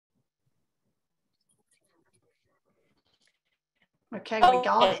Okay, we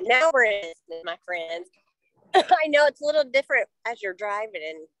got it. Now we're in business, my friends. I know it's a little different as you're driving,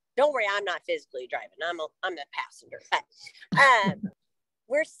 and don't worry, I'm not physically driving. I'm the passenger. But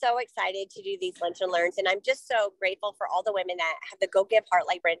we're so excited to do these lunch and learns, and I'm just so grateful for all the women that have the go give heart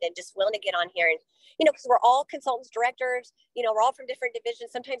like Brenda, just willing to get on here. And because we're all consultants, directors, we're all from different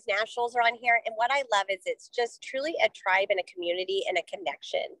divisions. Sometimes nationals are on here, and what I love is it's just truly a tribe and a community and a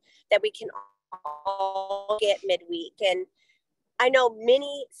connection that we can all get midweek. And I know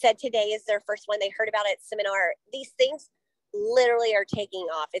many said today is their first one they heard about at seminar. These things literally are taking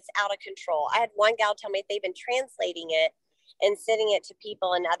off. It's out of control. I had one gal tell me they've been translating it and sending it to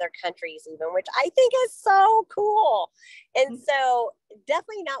people in other countries even, which I think is so cool. And so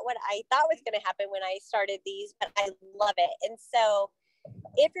definitely not what I thought was going to happen when I started these, but I love it. And so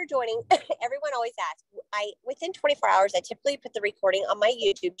if you're joining, everyone always asks, within 24 hours, I typically put the recording on my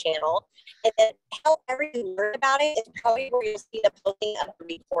YouTube channel, and then how everyone learn about it is probably where you'll see the posting of the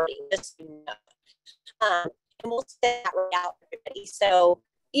recording, just so you know. And we'll send that right out to everybody. So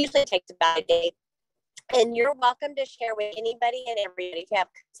usually it takes about a day. And you're welcome to share with anybody and everybody. If you have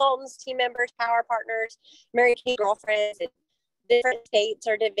consultants, team members, power partners, married girlfriends in different states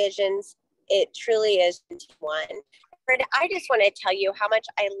or divisions, it truly is one. Brenda, I just want to tell you how much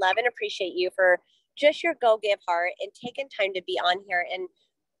I love and appreciate you for just your go give heart and taking time to be on here. And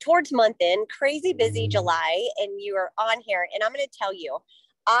towards month end, crazy busy July, and you are on here. And I'm going to tell you,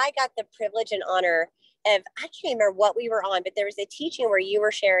 I got the privilege and honor of, I can't remember what we were on, but there was a teaching where you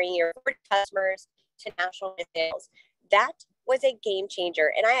were sharing your customers to national sales. That was a game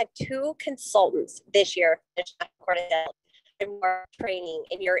changer. And I had 2 consultants this year and more training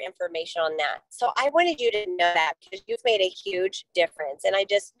and your information on that. So I wanted you to know that because you've made a huge difference. And I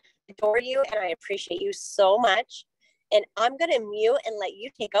just adore you and I appreciate you so much. And I'm going to mute and let you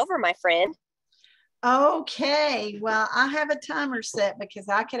take over, my friend. Okay. Well, I have a timer set because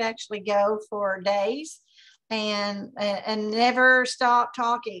I could actually go for days and never stop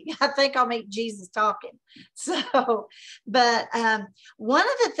talking. I think I'll make Jesus talking. So, but one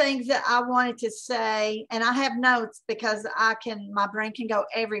of the things that I wanted to say, and I have notes because my brain can go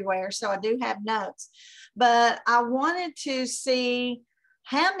everywhere. So I do have notes, but I wanted to see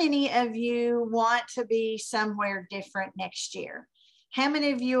how many of you want to be somewhere different next year. How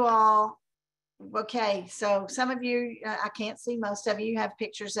many of you all? Okay, so some of you, I can't see most of you have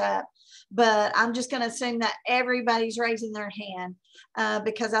pictures up, but I'm just going to assume that everybody's raising their hand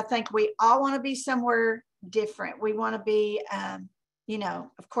because I think we all want to be somewhere different. We want to be,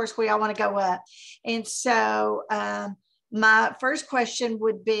 of course, we all want to go up. And so my first question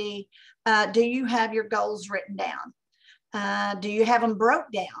would be, do you have your goals written down? Do you have them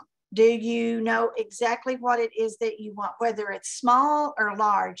broke down? Do you know exactly what it is that you want, whether it's small or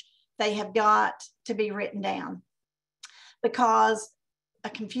large? They have got to be written down because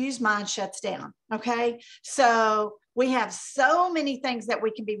a confused mind shuts down. Okay. So we have so many things that we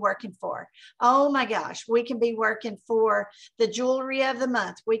can be working for. Oh my gosh. We can be working for the jewelry of the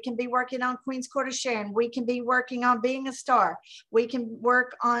month. We can be working on Queen's Court of Sharon. We can be working on being a star. We can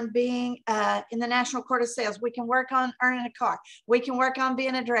work on being in the National Court of Sales. We can work on earning a car. We can work on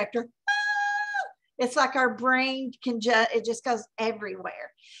being a director. It's like our brain it just goes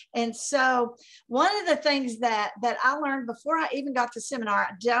everywhere. And so one of the things that I learned before I even got to seminar,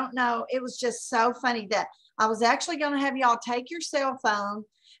 I don't know, it was just so funny that I was actually going to have y'all take your cell phone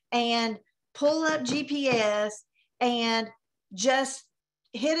and pull up GPS and just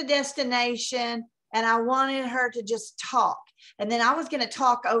hit a destination. And I wanted her to just talk. And then I was going to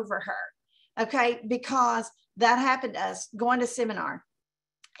talk over her. Okay. Because that happened to us going to seminar.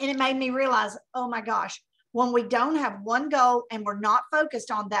 And it made me realize, oh my gosh, when we don't have one goal and we're not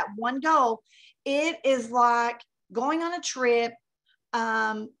focused on that one goal, it is like going on a trip,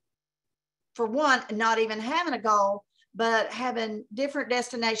 for one, not even having a goal, but having different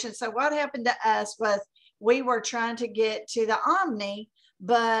destinations. So what happened to us was we were trying to get to the Omni,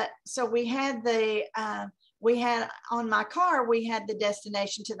 but so we had on my car, we had the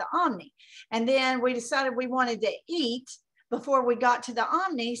destination to the Omni. And then we decided we wanted to eat before we got to the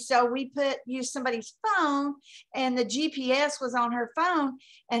Omni. So we used somebody's phone and the GPS was on her phone.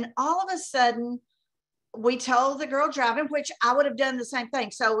 And all of a sudden we told the girl driving, which I would have done the same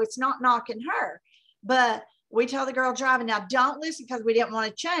thing. So it's not knocking her, but we told the girl driving, now don't listen, because we didn't want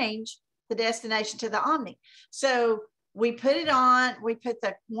to change the destination to the Omni. So we put it on, we put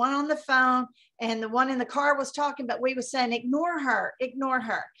the one on the phone and the one in the car was talking, but we were saying, ignore her,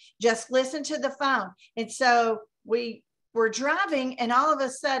 just listen to the phone. And so we were driving and all of a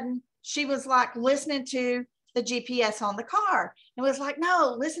sudden she was like listening to the GPS on the car and was like,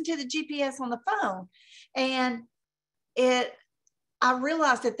 no, listen to the GPS on the phone. And I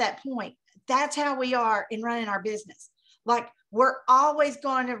realized at that point, that's how we are in running our business. Like, we're always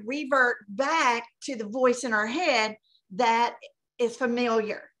going to revert back to the voice in our head that is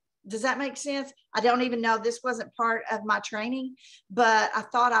familiar. Does that make sense? I don't even know, this wasn't part of my training, but I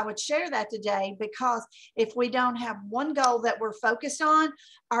thought I would share that today, because if we don't have one goal that we're focused on,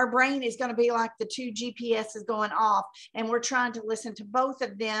 our brain is going to be like the two GPSs going off, and we're trying to listen to both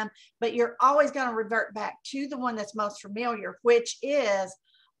of them, but you're always going to revert back to the one that's most familiar, which is,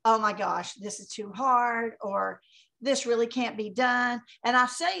 oh my gosh, this is too hard, or this really can't be done. And I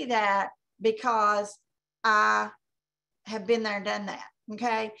say that because I have been there and done that.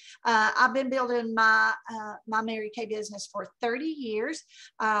 Okay. I've been building my Mary Kay business for 30 years.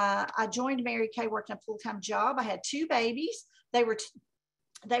 I joined Mary Kay working a full-time job. I had 2 babies. They were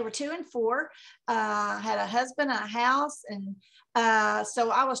 2 and 4. Had a husband and a house. And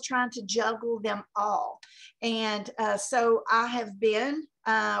so I was trying to juggle them all. And so I have been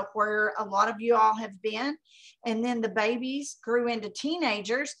where a lot of you all have been. And then the babies grew into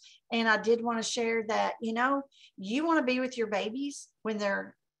teenagers. And I did want to share that, you know, you want to be with your babies when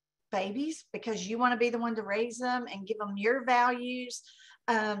they're babies, because you want to be the one to raise them and give them your values.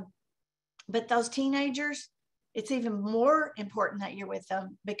 But those teenagers, it's even more important that you're with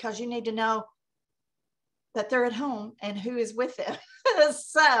them, because you need to know that they're at home and who is with them.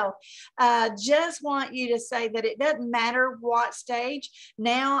 So just want you to say that it doesn't matter what stage.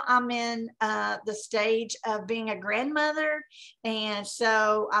 Now I'm in the stage of being a grandmother. And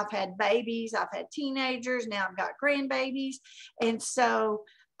so I've had babies, I've had teenagers, now I've got grandbabies. And so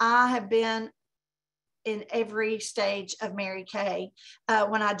I have been in every stage of Mary Kay.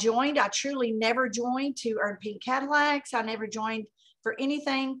 When I joined, I truly never joined to earn pink Cadillacs. I never joined for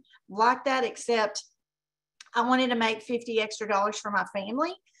anything like that, except I wanted to make $50 extra for my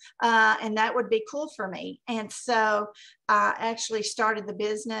family, and that would be cool for me. And so I actually started the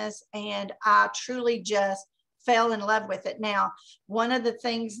business, and I truly just fell in love with it. Now, one of the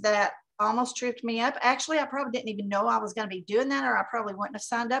things that almost tripped me up, actually, I probably didn't even know I was going to be doing that, or I probably wouldn't have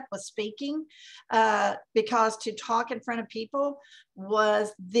signed up, with speaking, because to talk in front of people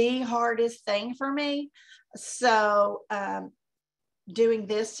was the hardest thing for me. So doing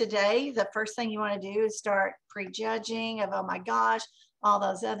this today, the first thing you want to do is start prejudging of, oh my gosh, all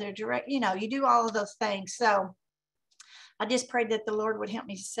those other direct, you know, you do all of those things. So I just prayed that the Lord would help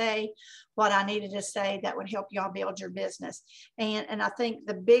me say what I needed to say that would help y'all build your business. And I think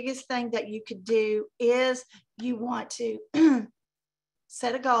the biggest thing that you could do is you want to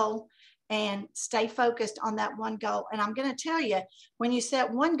set a goal and stay focused on that one goal. And I'm going to tell you, when you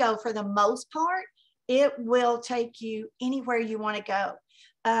set one goal, for the most part, it will take you anywhere you want to go.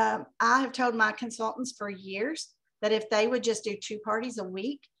 I have told my consultants for years that if they would just do 2 parties a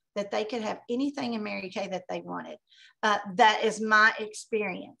week, that they could have anything in Mary Kay that they wanted. That is my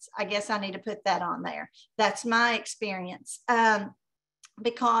experience. I guess I need to put that on there. That's my experience.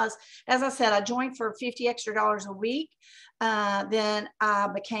 Because, as I said, I joined for $50 extra a week. Then I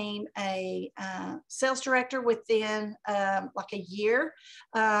became a sales director within like a year.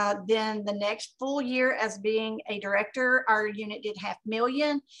 Then the next full year as being a director, our unit did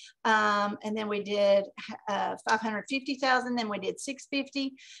 $500,000. And then we did 550,000. Then we did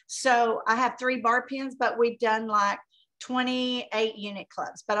 650. So I have 3 bar pens, but we've done like 28 unit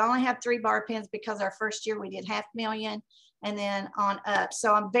clubs, but I only have 3 bar pens because our first year we did $500,000. And then on up.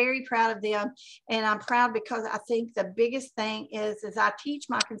 So I'm very proud of them. And I'm proud because I think the biggest thing is I teach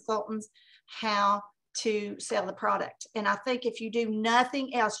my consultants how to sell the product. And I think if you do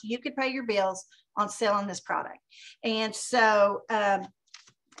nothing else, you could pay your bills on selling this product. And so I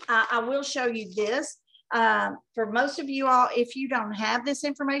will show you this. For most of you all, if you don't have this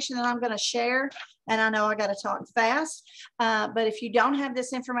information that I'm going to share, and I know I got to talk fast, but if you don't have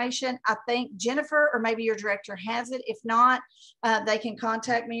this information, I think Jennifer or maybe your director has it. If not, they can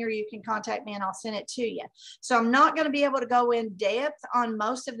contact me, or you can contact me and I'll send it to you. So I'm not going to be able to go in depth on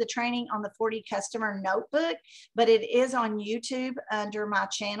most of the training on the 40 customer notebook, but it is on YouTube under my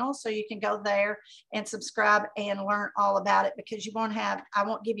channel. So you can go there and subscribe and learn all about it, because you won't have, I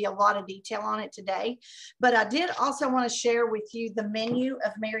won't give you a lot of detail on it today. But I did also want to share with you the menu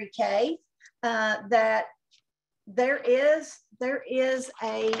of Mary Kay. That there is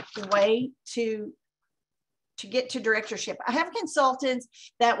a way to get to directorship. I have consultants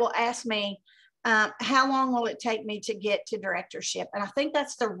that will ask me, how long will it take me to get to directorship? And I think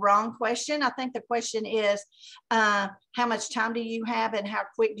that's the wrong question. I think the question is, how much time do you have and how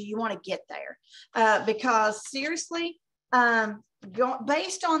quick do you want to get there? Because seriously,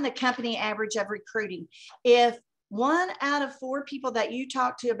 based on the company average of recruiting, if 1 out of 4 people that you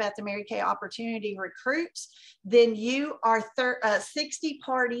talk to about the Mary Kay opportunity recruits, then you are 60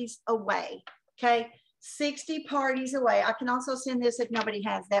 parties away. Okay. 60 parties away. I can also send this if nobody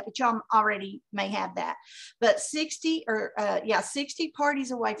has that, but y'all already may have that. But 60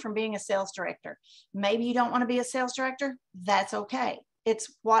 parties away from being a sales director. Maybe you don't want to be a sales director. That's okay.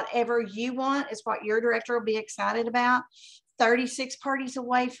 It's whatever you want. It's what your director will be excited about. 36 parties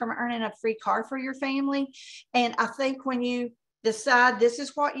away from earning a free car for your family. And I think when you decide this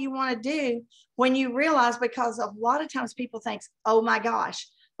is what you want to do, when you realize, because a lot of times people think, oh my gosh,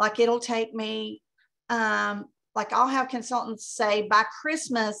 like it'll take me, like I'll have consultants say by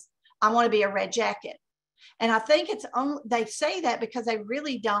Christmas, I want to be a red jacket. And I think it's only, they say that because they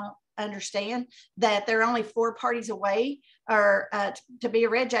really don't understand that they're only 4 parties away or to be a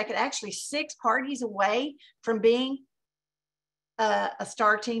red jacket, actually 6 parties away from being a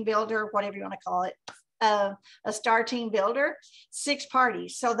star team builder, whatever you want to call it, a star team builder, 6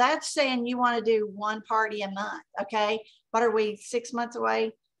 parties. So that's saying you want to do 1 party a month. Okay. What are we, 6 months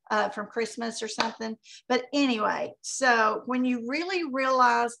away from Christmas or something? But anyway, so when you really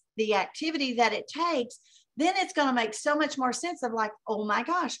realize the activity that it takes, then it's going to make so much more sense of like, oh my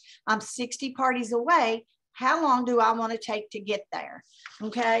gosh, I'm 60 parties away. How long do I want to take to get there?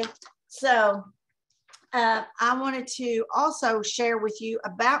 Okay. So I wanted to also share with you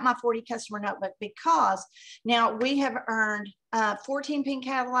about my 40 customer notebook, because now we have earned 14 pink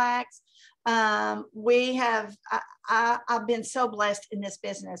Cadillacs. We have, I've been so blessed in this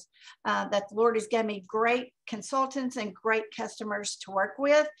business that the Lord has given me great consultants and great customers to work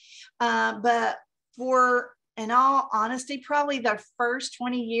with. But for, in all honesty, probably the first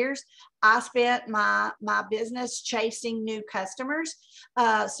 20 years, I spent my business chasing new customers.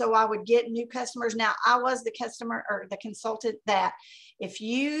 So I would get new customers. Now, I was the customer or the consultant that if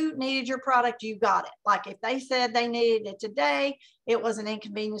you needed your product, you got it. Like if they said they needed it today, it was an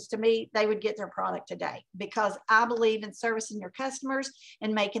inconvenience to me. They would get their product today, because I believe in servicing your customers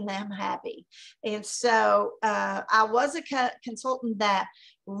and making them happy. And so I was a consultant that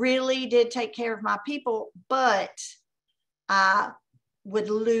really did take care of my people, but I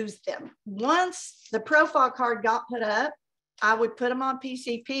would lose them. Once the profile card got put up, I would put them on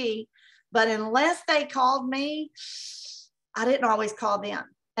PCP, but unless they called me, I didn't always call them.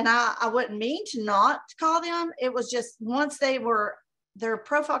 And I wouldn't mean to not call them. It was just once their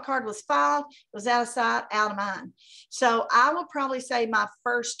profile card was filed, it was out of sight, out of mind. So I will probably say my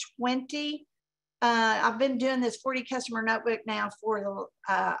first 20, I've been doing this 40 customer notebook now for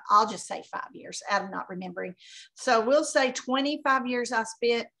the, I'll just say 5 years, out of not remembering. So we'll say 25 years I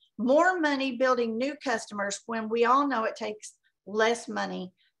spent more money building new customers, when we all know it takes less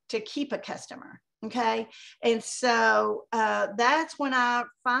money to keep a customer. Okay. And so that's when I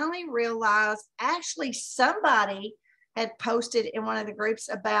finally realized actually somebody had posted in one of the groups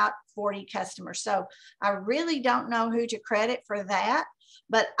about 40 customers. So I really don't know who to credit for that,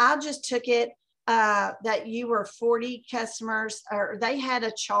 but I just took it that you were 40 customers, or they had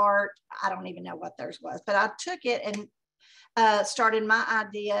a chart. I don't even know what theirs was, but I took it and started my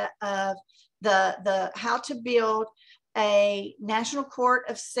idea of the how to build a national court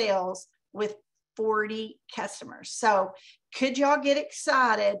of sales with 40 customers. So could y'all get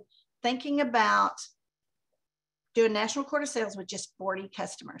excited thinking about doing national court of sales with just 40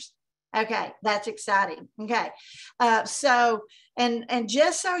 customers? Okay, that's exciting. Okay, so and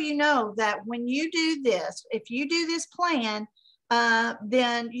just so you know that when you do this, if you do this plan,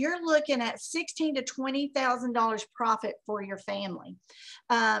 then you're looking at $16,000 to $20,000 profit for your family,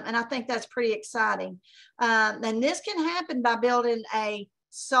 and I think that's pretty exciting. And this can happen by building a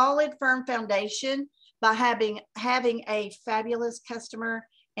solid, firm foundation, by having a fabulous customer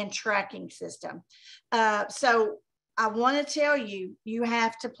and tracking system. So I want to tell you, you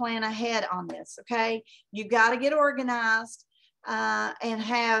have to plan ahead on this. Okay. You got to get organized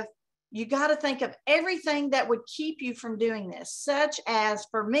and you got to think of everything that would keep you from doing this, such as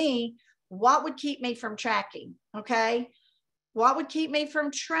for me, what would keep me from tracking? Okay. What would keep me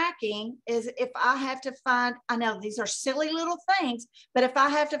from tracking is if I have to find, I know these are silly little things, but if I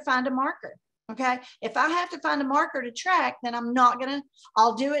have to find a marker. Okay. If I have to find a marker to track, then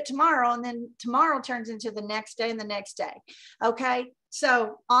I'll do it tomorrow. And then tomorrow turns into the next day and the next day. Okay.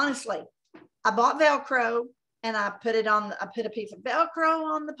 So honestly, I bought Velcro and I put a piece of Velcro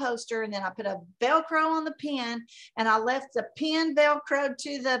on the poster, and then I put a Velcro on the pin, and I left the pin Velcro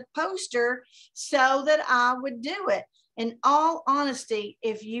to the poster so that I would do it. In all honesty,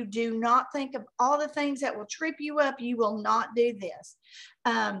 if you do not think of all the things that will trip you up, you will not do this.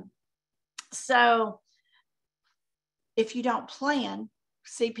 So if you don't plan,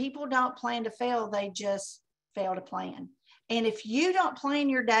 see, people don't plan to fail. They just fail to plan. And if you don't plan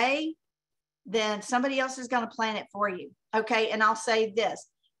your day, then somebody else is going to plan it for you. Okay. And I'll say this,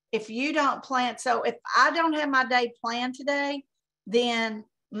 if you don't plan, so if I don't have my day planned today, then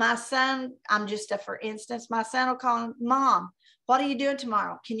my son, for instance, my son will call, Mom, what are you doing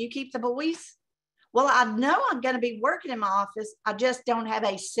tomorrow? Can you keep the boys? Well, I know I'm going to be working in my office. I just don't have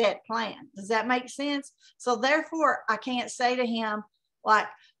a set plan. Does that make sense? So therefore, I can't say to him like,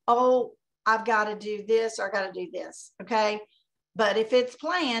 oh, I've got to do this or I got to do this. Okay. But if it's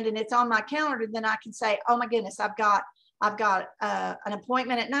planned and it's on my calendar, then I can say, oh my goodness, I've got an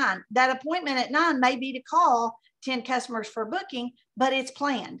appointment at 9. That appointment at 9 may be to call 10 customers for booking, but it's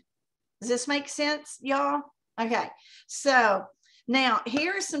planned. Does this make sense, y'all? Okay. So now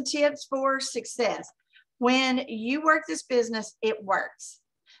here are some tips for success. When you work this business, it works.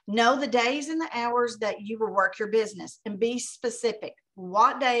 Know the days and the hours that you will work your business and be specific.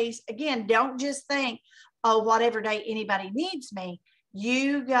 What days? Again, don't just think, oh, whatever day anybody needs me.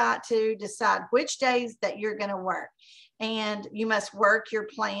 You got to decide which days that you're going to work, and you must work your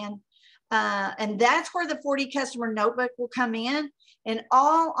plan. And that's where the 40 customer notebook will come in. In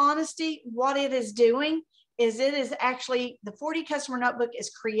all honesty, what it is doing is it is actually, the 40 customer notebook is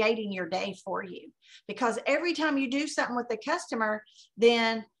creating your day for you, because every time you do something with the customer,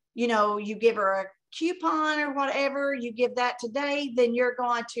 then, you know, you give her a coupon or whatever, you give that today, then you're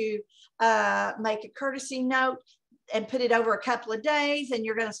going to make a courtesy note and put it over a couple of days, and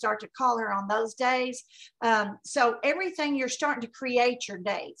you're going to start to call her on those days. So everything, you're starting to create your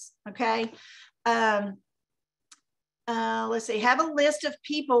days. Okay. Let's see, have a list of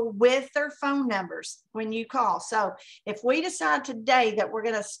people with their phone numbers when you call. So if we decide today that we're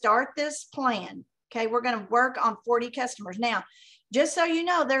going to start this plan, okay, we're going to work on 40 customers. Now, just so you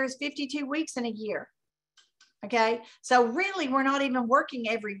know, there's 52 weeks in a year. Okay. So really, we're not even working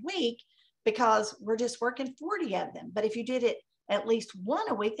every week, because we're just working 40 of them. But if you did it at least one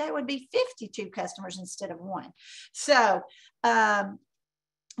a week, that would be 52 customers instead of one. So,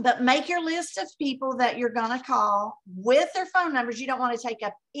 but make your list of people that you're going to call with their phone numbers. You don't want to take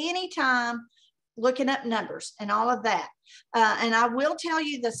up any time looking up numbers and all of that. And I will tell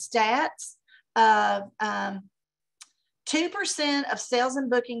you the stats of 2% of sales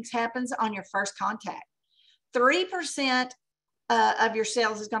and bookings happens on your first contact. 3% of your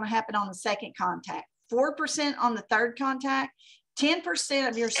sales is going to happen on the second contact, 4% on the third contact, 10%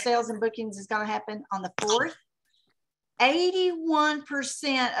 of your sales and bookings is going to happen on the fourth.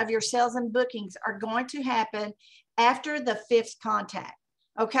 81% of your sales and bookings are going to happen after the fifth contact.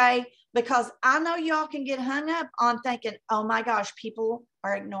 Okay. Because I know y'all can get hung up on thinking, oh my gosh, people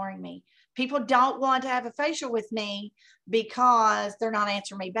are ignoring me. People don't want to have a facial with me because they're not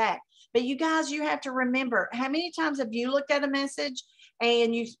answering me back. But you guys, you have to remember, how many times have you looked at a message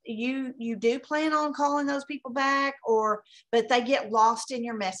and you do plan on calling those people back, but they get lost in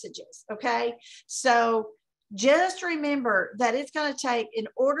your messages. Okay. So just remember that it's going to take, in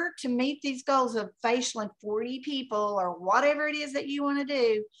order to meet these goals of facialing 40 people or whatever it is that you want to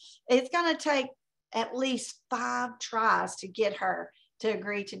do, it's going to take at least 5 tries to get her to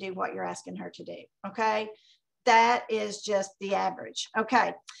agree to do what you're asking her to do. Okay. That is just the average.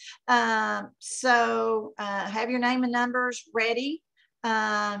 Okay. So have your name and numbers ready.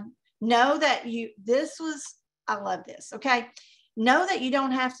 Know that I love this. Okay. Know that you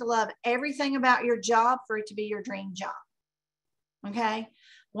don't have to love everything about your job for it to be your dream job. Okay.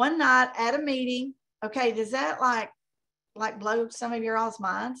 One night at a meeting. Okay. Does that like blow some of your all's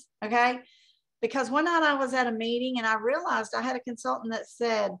minds? Okay. Because one night I was at a meeting and I realized I had a consultant that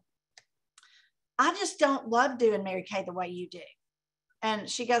said, I just don't love doing Mary Kay the way you do. And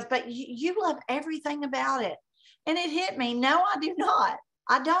she goes, but you love everything about it. And it hit me. No, I do not.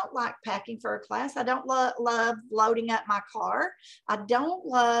 I don't like packing for a class. I don't love loading up my car. I don't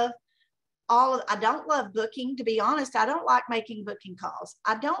love booking, to be honest. I don't like making booking calls.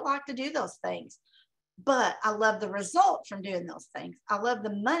 I don't like to do those things. But I love the result from doing those things. I love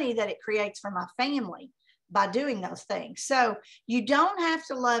the money that it creates for my family by doing those things. So you don't have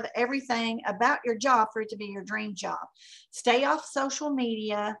to love everything about your job for it to be your dream job. Stay off social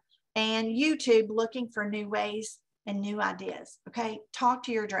media and YouTube looking for new ways and new ideas. Okay. Talk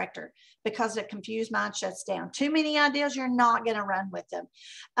to your director, because the confused mind shuts down. Too many ideas, you're not going to run with them.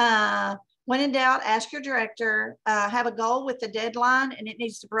 When in doubt, ask your director, have a goal with the deadline, and it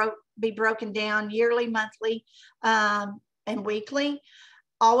needs to be broken down yearly, monthly, and weekly.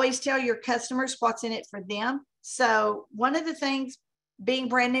 Always tell your customers what's in it for them. So one of the things, being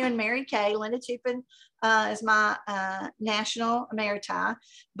brand new in Mary Kay, Linda Tupin is my national emeriti,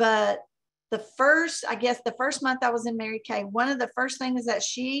 but I guess the first month I was in Mary Kay, one of the first things that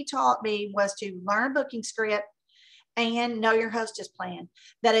she taught me was to learn a booking script and know your hostess plan.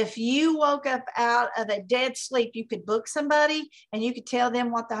 That if you woke up out of a dead sleep, you could book somebody and you could tell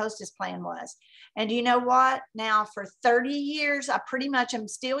them what the hostess plan was. And you know what? Now for 30 years, I pretty much am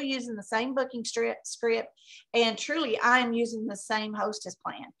still using the same booking script. And truly, I am using the same hostess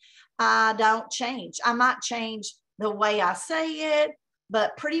plan. I don't change. I might change the way I say it,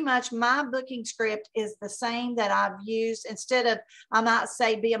 but pretty much my booking script is the same that I've used. Instead of, I might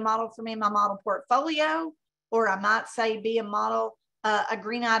say, be a model for me in my model portfolio, or I might say be a model, a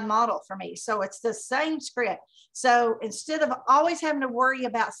green-eyed model for me. So it's the same script. So instead of always having to worry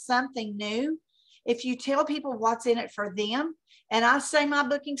about something new, if you tell people what's in it for them, and I say my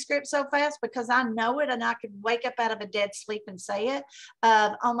booking script so fast because I know it and I could wake up out of a dead sleep and say it.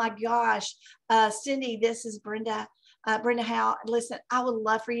 Oh my gosh, Cindy, this is Brenda. Brenda Howell, listen, I would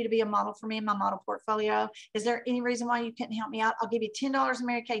love for you to be a model for me in my model portfolio. Is there any reason why you couldn't help me out? I'll give you $10 in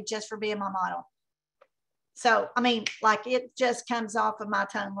Mary Kay just for being my model. So, I mean, like it just comes off of my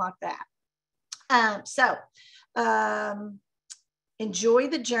tongue like that. Enjoy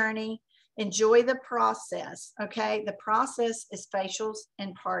the journey, enjoy the process. Okay. The process is facials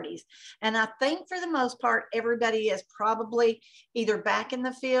and parties. And I think for the most part, everybody is probably either back in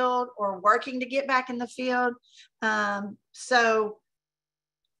the field or working to get back in the field. So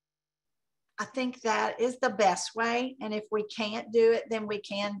I think that is the best way. And if we can't do it, then we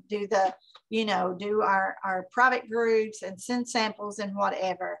can do the, do our private groups and send samples and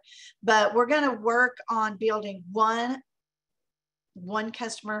whatever. But we're going to work on building one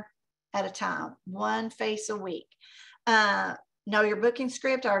customer at a time, one face a week. Know your booking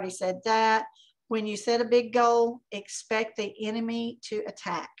script. I already said that. When you set a big goal, expect the enemy to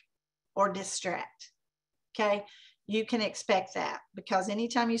attack or distract. Okay. You can expect that because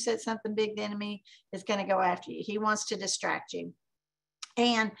anytime you set something big, the enemy is going to go after you. He wants to distract you.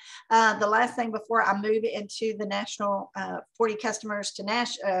 And the last thing before I move into the national 40 customers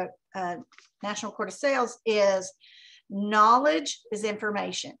to national court of sales is knowledge is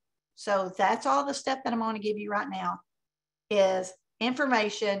information. So that's all the stuff that I'm going to give you right now is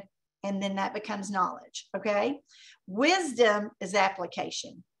information, and then that becomes knowledge. Okay. Wisdom is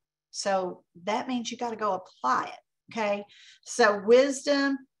application. So that means you got to go apply it. Okay. So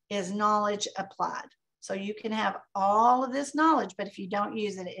wisdom is knowledge applied. So you can have all of this knowledge, but if you don't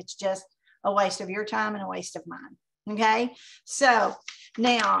use it, it's just a waste of your time and a waste of mine. Okay. So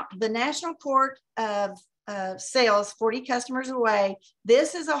now the National Court of Sales, 40 customers away.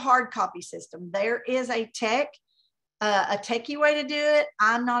 This is a hard copy system. There is a techie way to do it.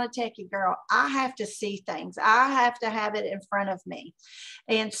 I'm not a techie girl. I have to see things. I have to have it in front of me.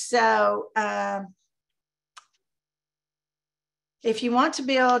 And so if you want to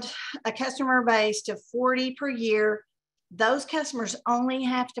build a customer base to 40 per year, those customers only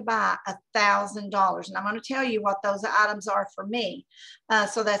have to buy $1,000. And I'm going to tell you what those items are for me.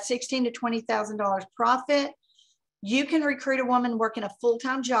 So that's $16,000 to $20,000 profit. You can recruit a woman working a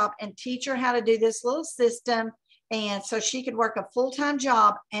full-time job and teach her how to do this little system. And so she could work a full-time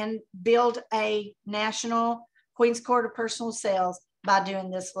job and build a national Queen's Court of Personal Sales by doing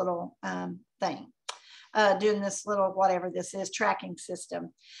this little thing. Doing this little, whatever this is, tracking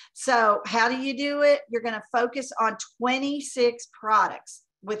system. So how do you do it? You're going to focus on 26 products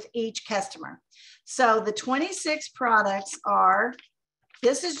with each customer. So the 26 products are,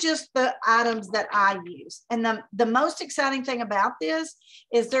 this is just the items that I use. And the most exciting thing about this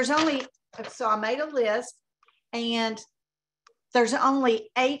is there's only, so I made a list and there's only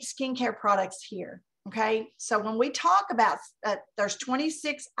 8 skincare products here. Okay. So when we talk about, there's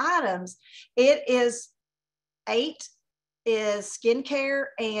 26 items, it is 8 is skincare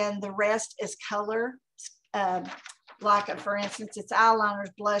and the rest is color. Like for instance, it's eyeliners,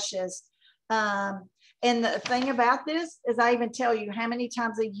 blushes. And the thing about this is I even tell you how many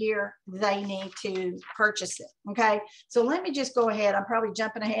times a year they need to purchase it. Okay. So let me just go ahead. I'm probably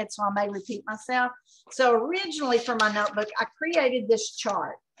jumping ahead, so I may repeat myself. So originally for my notebook, I created this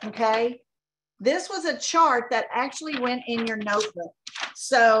chart. Okay. This was a chart that actually went in your notebook.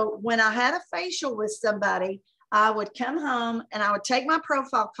 So when I had a facial with somebody, I would come home and I would take my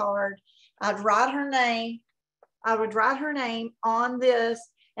profile card. I'd write her name. I would write her name on this.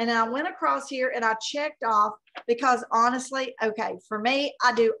 And I went across here and I checked off because honestly, okay, for me,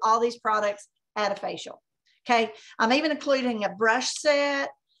 I do all these products at a facial. Okay. I'm even including a brush set.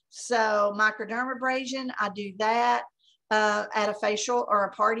 So microdermabrasion, I do that at a facial or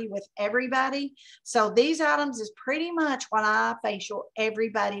a party with everybody. So these items is pretty much what I facial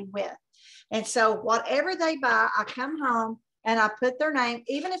everybody with. And so whatever they buy, I come home, and I put their name.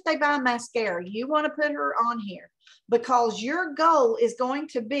 Even if they buy mascara, you want to put her on here because your goal is going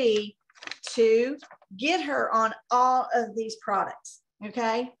to be to get her on all of these products.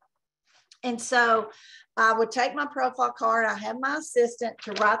 Okay. And so I would take my profile card. I have my assistant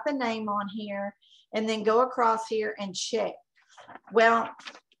to write the name on here and then go across here and check. Well,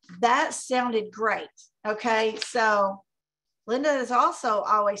 that sounded great. Okay. So Linda has also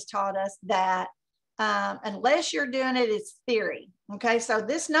always taught us that unless you're doing it, it's theory. Okay. So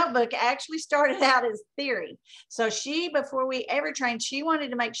this notebook actually started out as theory. So she, before we ever trained, she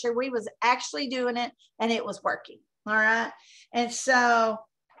wanted to make sure we was actually doing it and it was working. All right. And so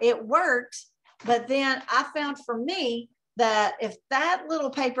it worked. But then I found for me that if that little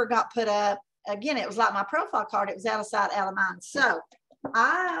paper got put up, again, it was like my profile card. It was out of sight, out of mind. So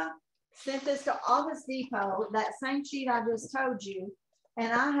I sent this to Office Depot, that same sheet I just told you,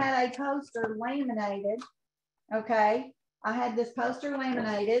 and I had a poster laminated. Okay. I had this poster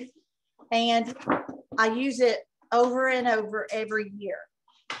laminated and I use it over and over every year.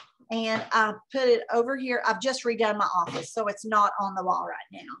 And I put it over here. I've just redone my office, so it's not on the wall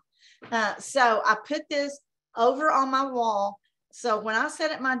right now. So I put this over on my wall. So when I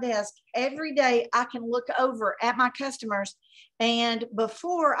sit at my desk every day, I can look over at my customers. And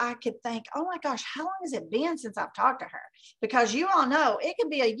before I could think, oh my gosh, how long has it been since I've talked to her? Because you all know it can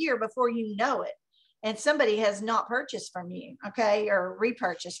be a year before you know it. And somebody has not purchased from you, okay, or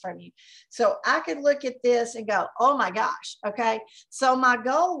repurchased from you. So I could look at this and go, oh my gosh, okay. So my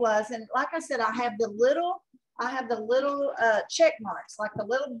goal was, and like I said, I have the little check marks, like the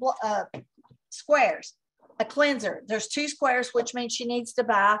little squares, a cleanser. There's 2 squares, which means she needs to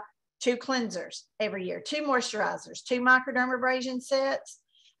buy 2 cleansers every year, 2 moisturizers, 2 microdermabrasion sets.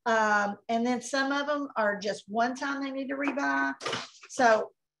 And then some of them are just one time they need to rebuy. So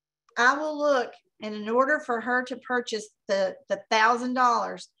I will look, and in order for her to purchase the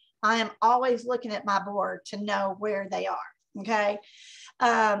 $1,000, I am always looking at my board to know where they are. Okay.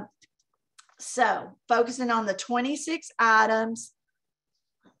 So focusing on the 26 items,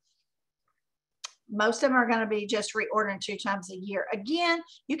 most of them are going to be just reordering 2 times a year. Again,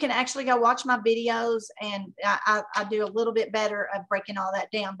 you can actually go watch my videos, and I do a little bit better of breaking all that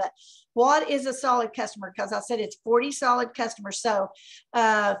down. But what is a solid customer? Because I said it's 40 solid customers. So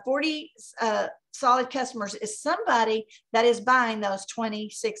 40 solid customers is somebody that is buying those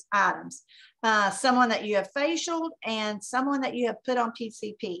 26 items. Someone that you have facialed and someone that you have put on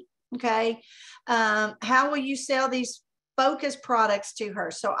PCP. Okay. How will you sell these focus products to her?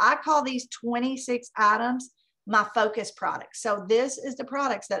 So I call these 26 items my focus products. So this is the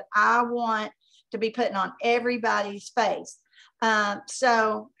products that I want to be putting on everybody's face.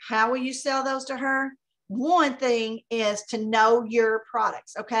 So how will you sell those to her? One thing is to know your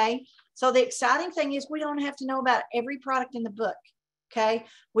products. Okay. So the exciting thing is we don't have to know about every product in the book. Okay.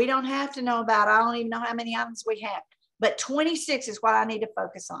 We don't have to know about, I don't even know how many items we have, but 26 is what I need to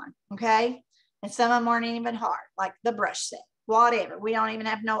focus on. Okay. And some of them aren't even hard, like the brush set, whatever. We don't even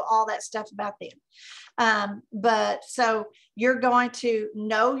have to know all that stuff about them. But so you're going to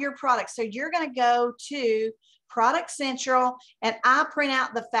know your products. So you're going to go to Product Central, and I print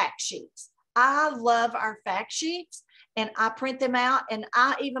out the fact sheets. I love our fact sheets, and I print them out, and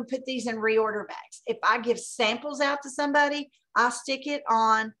I even put these in reorder bags. If I give samples out to somebody, I stick it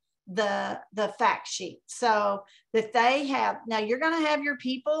on the fact sheet so that they have. Now you're going to have your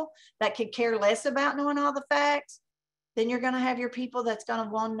people that could care less about knowing all the facts. Then you're going to have your people that's going to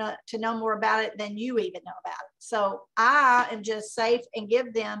want to know more about it than you even know about it. So I am just safe and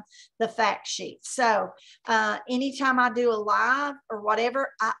give them the fact sheet. So anytime I do a live or whatever,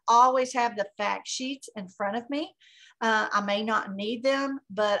 I always have the fact sheets in front of me. I may not need them,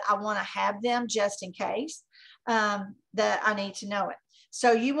 but I want to have them just in case that I need to know it.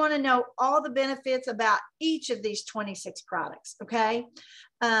 So you want to know all the benefits about each of these 26 products, okay?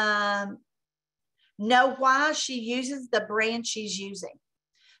 Know why she uses the brand she's using.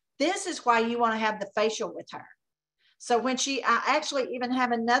 This is why you want to have the facial with her. So when I actually even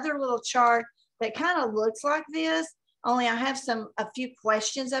have another little chart that kind of looks like this, only I have a few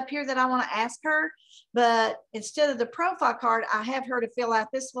questions up here that I want to ask her. But instead of the profile card, I have her to fill out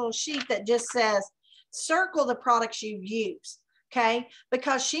this little sheet that just says, circle the products you use. Okay,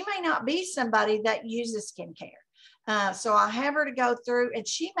 because she may not be somebody that uses skincare. So I have her to go through, and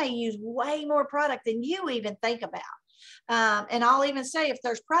she may use way more product than you even think about. And I'll even say if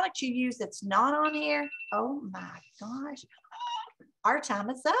there's products you use that's not on here, oh my gosh, our time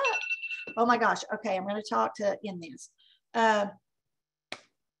is up. Oh my gosh. Okay, I'm going to talk to in this.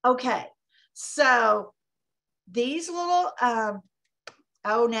 Okay, so these little, oh,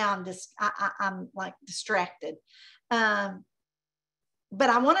 now I'm like distracted. but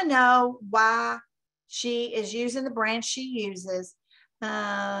I want to know why she is using the brand she uses.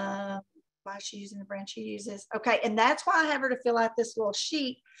 Why is she using the brand she uses? Okay, and that's why I have her to fill out this little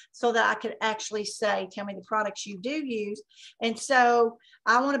sheet so that I could actually say, tell me the products you do use. And so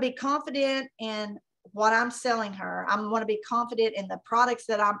I want to be confident in what I'm selling her. I want to be confident in the products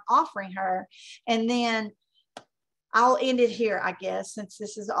that I'm offering her. And then I'll end it here, I guess, since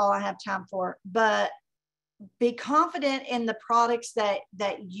this is all I have time for. But be confident in the products that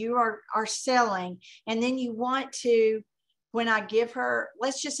you are selling. And then you want to, when I give her,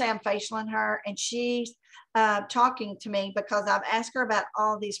 let's just say I'm facialing her and she's talking to me because I've asked her about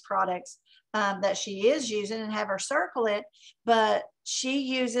all these products that she is using and have her circle it, but she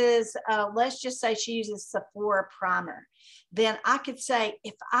uses, let's just say she uses Sephora primer. Then I could say,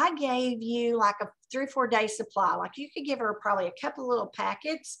 if I gave you like a 3 or 4 day supply, like you could give her probably a couple of little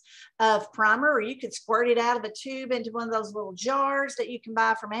packets of primer, or you could squirt it out of a tube into one of those little jars that you can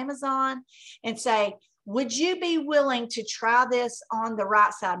buy from Amazon and say, would you be willing to try this on the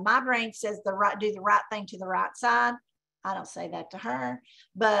right side? My brain says do the right thing to the right side. I don't say that to her,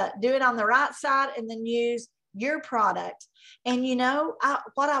 but do it on the right side and then use your product. And you know,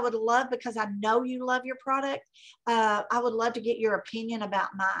 what I would love, because I know you love your product, I would love to get your opinion about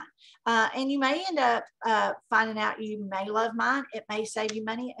mine. And you may end up finding out you may love mine. It may save you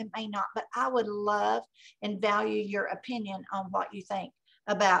money, it may not, but I would love and value your opinion on what you think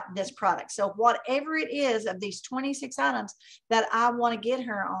about this product. So whatever it is of these 26 items that I want to get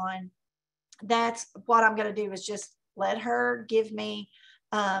her on, that's what I'm going to do, is just let her give me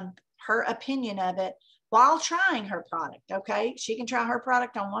her opinion of it while trying her product. Okay, she can try her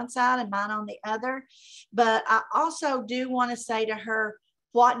product on one side and mine on the other, but I also do want to say to her,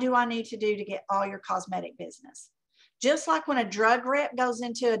 what do I need to do to get all your cosmetic business? Just like when a drug rep goes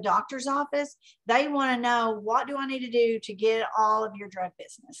into a doctor's office, they want to know, what do I need to do to get all of your drug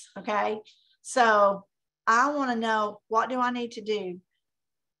business? Okay, so I want to know, what do I need to do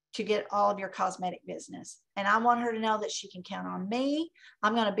to get all of your cosmetic business? And I want her to know that she can count on me.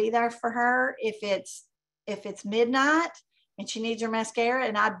 I'm going to be there for her if it's midnight and she needs her mascara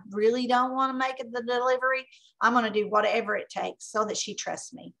and I really don't want to make it the delivery. I'm going to do whatever it takes so that she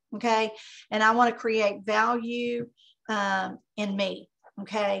trusts me. Okay, and I want to create value in me.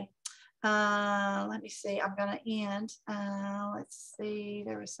 Okay, let me see. I'm going to end. Let's see.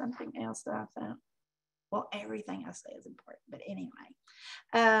 There was something else that I found. Well, everything I say is important, but anyway.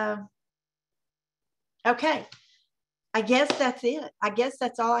 Okay, I guess that's it. I guess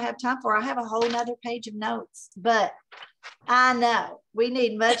that's all I have time for. I have a whole nother page of notes, but I know we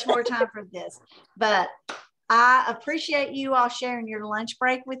need much more time for this. But I appreciate you all sharing your lunch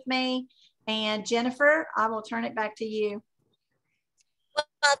break with me. And Jennifer, I will turn it back to you.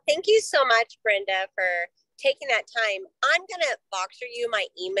 Well, thank you so much, Brenda, for taking that time. I'm going to Voxer you my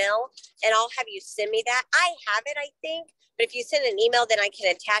email and I'll have you send me that. I have it, I think, but if you send an email, then I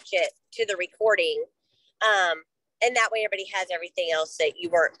can attach it to the recording. And that way everybody has everything else that you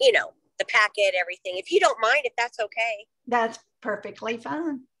were, you know, the packet, everything. If you don't mind, if that's okay. That's perfectly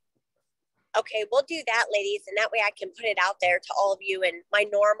fine. Okay, we'll do that, ladies. And that way I can put it out there to all of you in my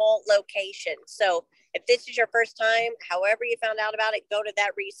normal location. So if this is your first time, however you found out about it, go to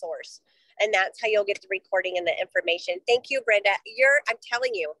that resource. And that's how you'll get the recording and the information. Thank you, Brenda. I'm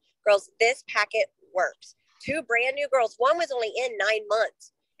telling you, girls, this packet works. 2 brand new girls. One was only in 9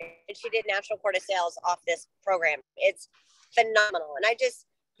 months and she did national quarter sales off this program. It's phenomenal. And I just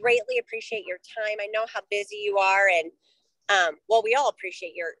greatly appreciate your time. I know how busy you are. And well, we all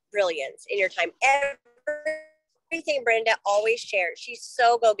appreciate your brilliance in your time. Everything Brenda always shares. She's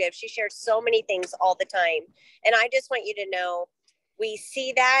so go-give. She shares so many things all the time. And I just want you to know we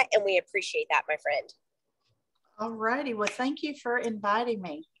see that and we appreciate that, my friend. All righty. Well, thank you for inviting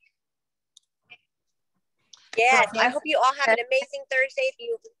me. Yes, I hope you all have an amazing Thursday.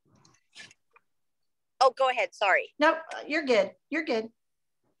 Oh, go ahead. Sorry. Nope, you're good. You're good.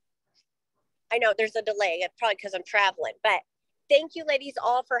 I know there's a delay, probably because I'm traveling, but thank you, ladies,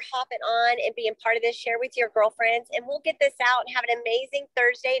 all for hopping on and being part of this. Share with your girlfriends, and we'll get this out and have an amazing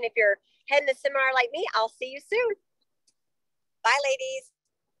Thursday. And if you're heading to seminar like me, I'll see you soon. Bye, ladies.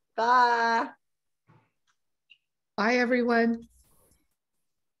 Bye. Bye, everyone.